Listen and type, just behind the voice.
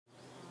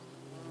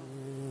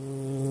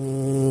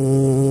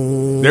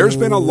There's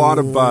been a lot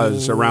of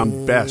buzz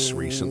around BESS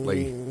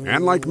recently,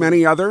 and like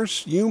many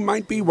others, you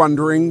might be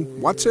wondering,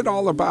 what's it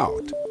all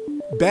about?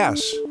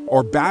 BESS,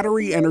 or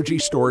Battery Energy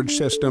Storage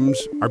Systems,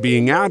 are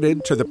being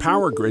added to the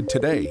power grid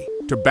today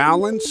to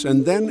balance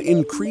and then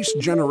increase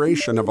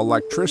generation of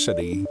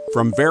electricity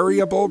from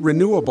variable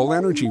renewable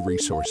energy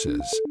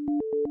resources.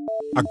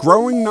 A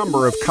growing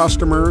number of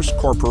customers,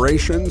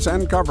 corporations,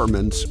 and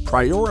governments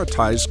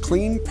prioritize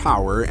clean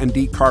power and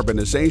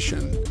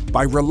decarbonization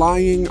by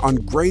relying on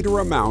greater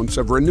amounts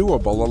of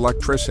renewable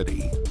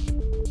electricity.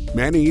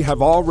 Many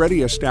have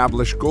already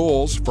established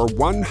goals for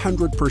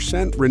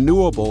 100%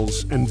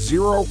 renewables and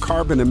zero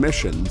carbon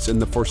emissions in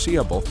the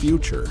foreseeable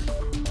future.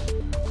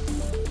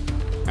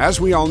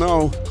 As we all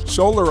know,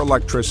 solar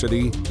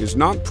electricity is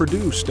not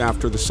produced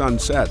after the sun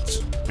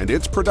sets, and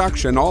its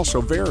production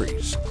also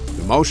varies.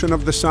 The motion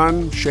of the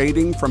sun,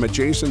 shading from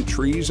adjacent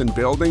trees and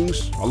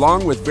buildings,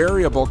 along with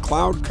variable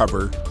cloud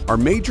cover, are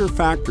major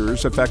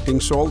factors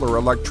affecting solar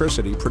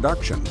electricity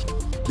production.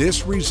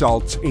 This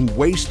results in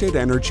wasted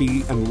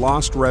energy and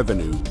lost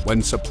revenue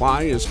when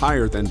supply is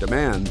higher than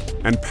demand,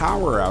 and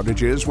power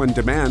outages when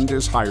demand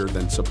is higher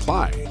than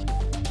supply.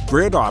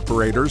 Grid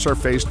operators are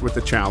faced with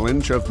the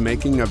challenge of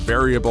making a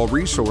variable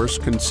resource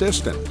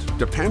consistent,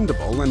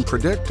 dependable, and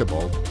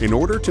predictable in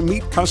order to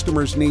meet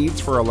customers' needs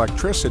for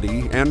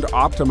electricity and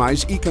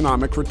optimize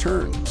economic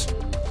returns.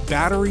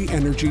 Battery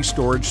energy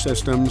storage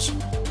systems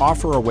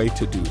offer a way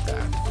to do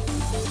that.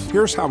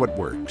 Here's how it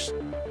works.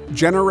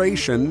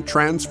 Generation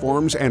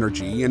transforms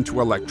energy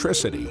into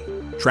electricity.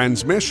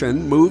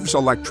 Transmission moves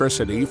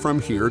electricity from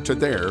here to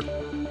there.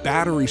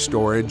 Battery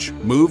storage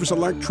moves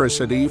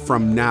electricity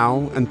from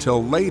now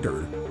until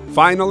later.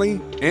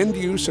 Finally,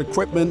 end-use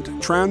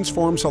equipment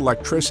transforms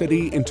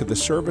electricity into the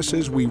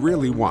services we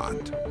really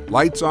want.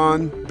 Lights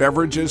on,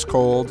 beverages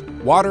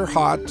cold, water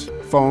hot,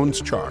 phones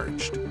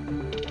charged.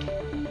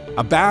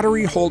 A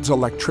battery holds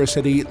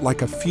electricity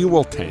like a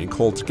fuel tank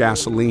holds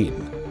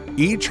gasoline.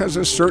 Each has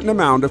a certain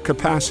amount of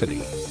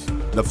capacity.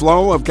 The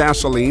flow of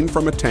gasoline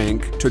from a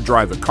tank to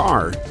drive a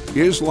car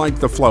is like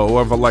the flow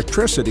of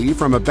electricity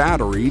from a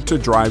battery to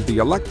drive the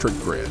electric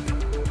grid.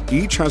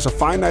 Each has a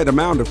finite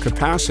amount of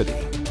capacity,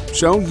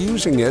 so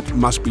using it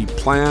must be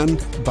planned,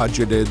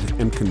 budgeted,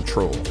 and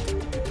controlled.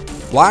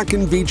 Black &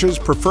 Veatch's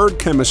preferred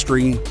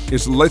chemistry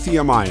is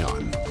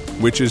lithium-ion,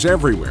 which is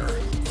everywhere.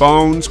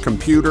 Phones,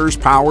 computers,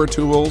 power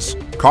tools,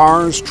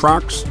 cars,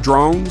 trucks,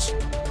 drones.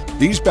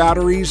 These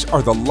batteries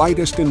are the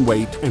lightest in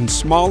weight and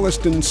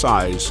smallest in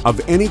size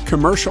of any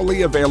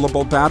commercially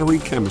available battery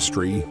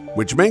chemistry,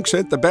 which makes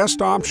it the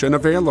best option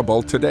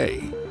available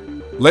today.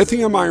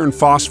 Lithium iron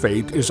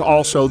phosphate is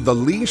also the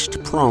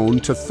least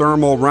prone to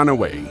thermal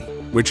runaway,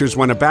 which is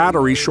when a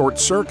battery short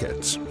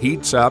circuits,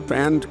 heats up,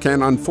 and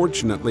can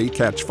unfortunately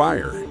catch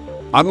fire.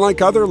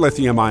 Unlike other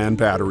lithium-ion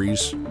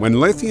batteries, when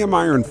lithium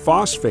iron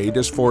phosphate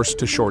is forced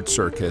to short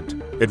circuit,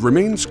 it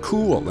remains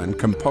cool and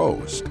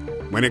composed.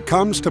 When it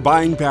comes to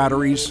buying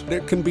batteries,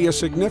 it can be a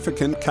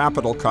significant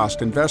capital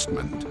cost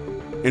investment.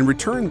 In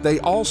return,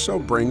 they also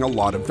bring a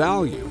lot of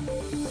value.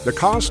 The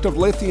cost of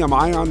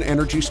lithium-ion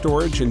energy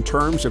storage in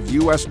terms of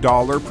US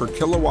dollar per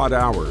kilowatt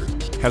hour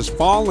has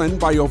fallen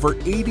by over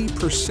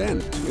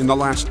 80% in the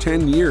last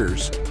 10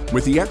 years,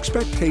 with the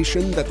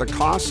expectation that the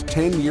cost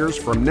 10 years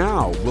from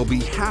now will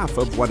be half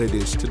of what it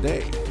is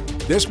today.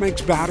 This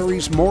makes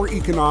batteries more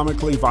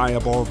economically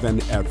viable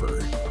than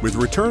ever, with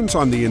returns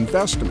on the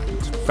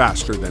investment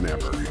faster than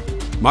ever.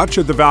 Much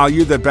of the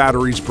value that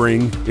batteries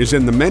bring is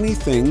in the many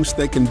things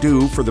they can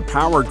do for the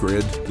power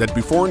grid that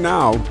before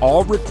now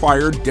all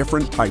required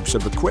different types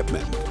of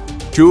equipment.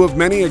 Two of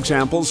many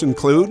examples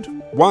include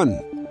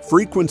 1.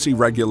 Frequency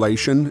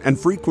regulation and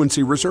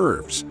frequency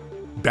reserves,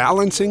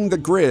 balancing the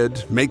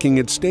grid, making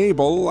it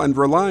stable and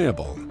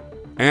reliable.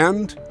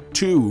 And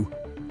 2.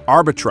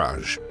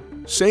 Arbitrage,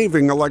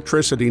 saving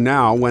electricity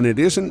now when it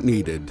isn't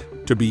needed,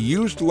 to be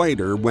used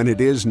later when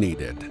it is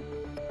needed.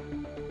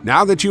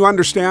 Now that you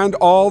understand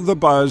all the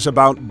buzz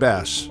about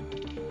BESS,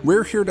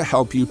 we're here to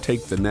help you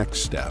take the next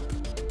step.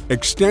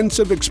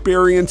 Extensive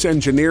experience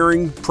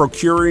engineering,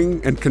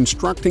 procuring, and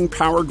constructing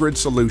power grid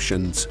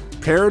solutions,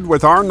 paired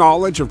with our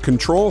knowledge of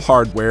control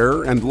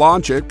hardware and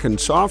logic and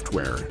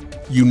software,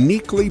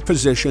 uniquely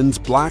positions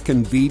Black &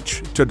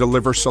 Veatch to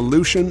deliver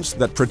solutions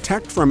that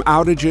protect from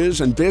outages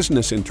and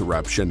business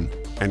interruption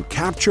and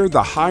capture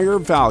the higher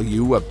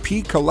value of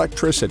peak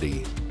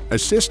electricity,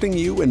 assisting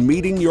you in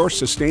meeting your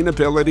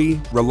sustainability,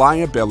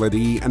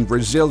 reliability, and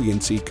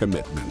resiliency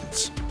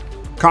commitments.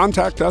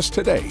 Contact us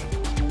today.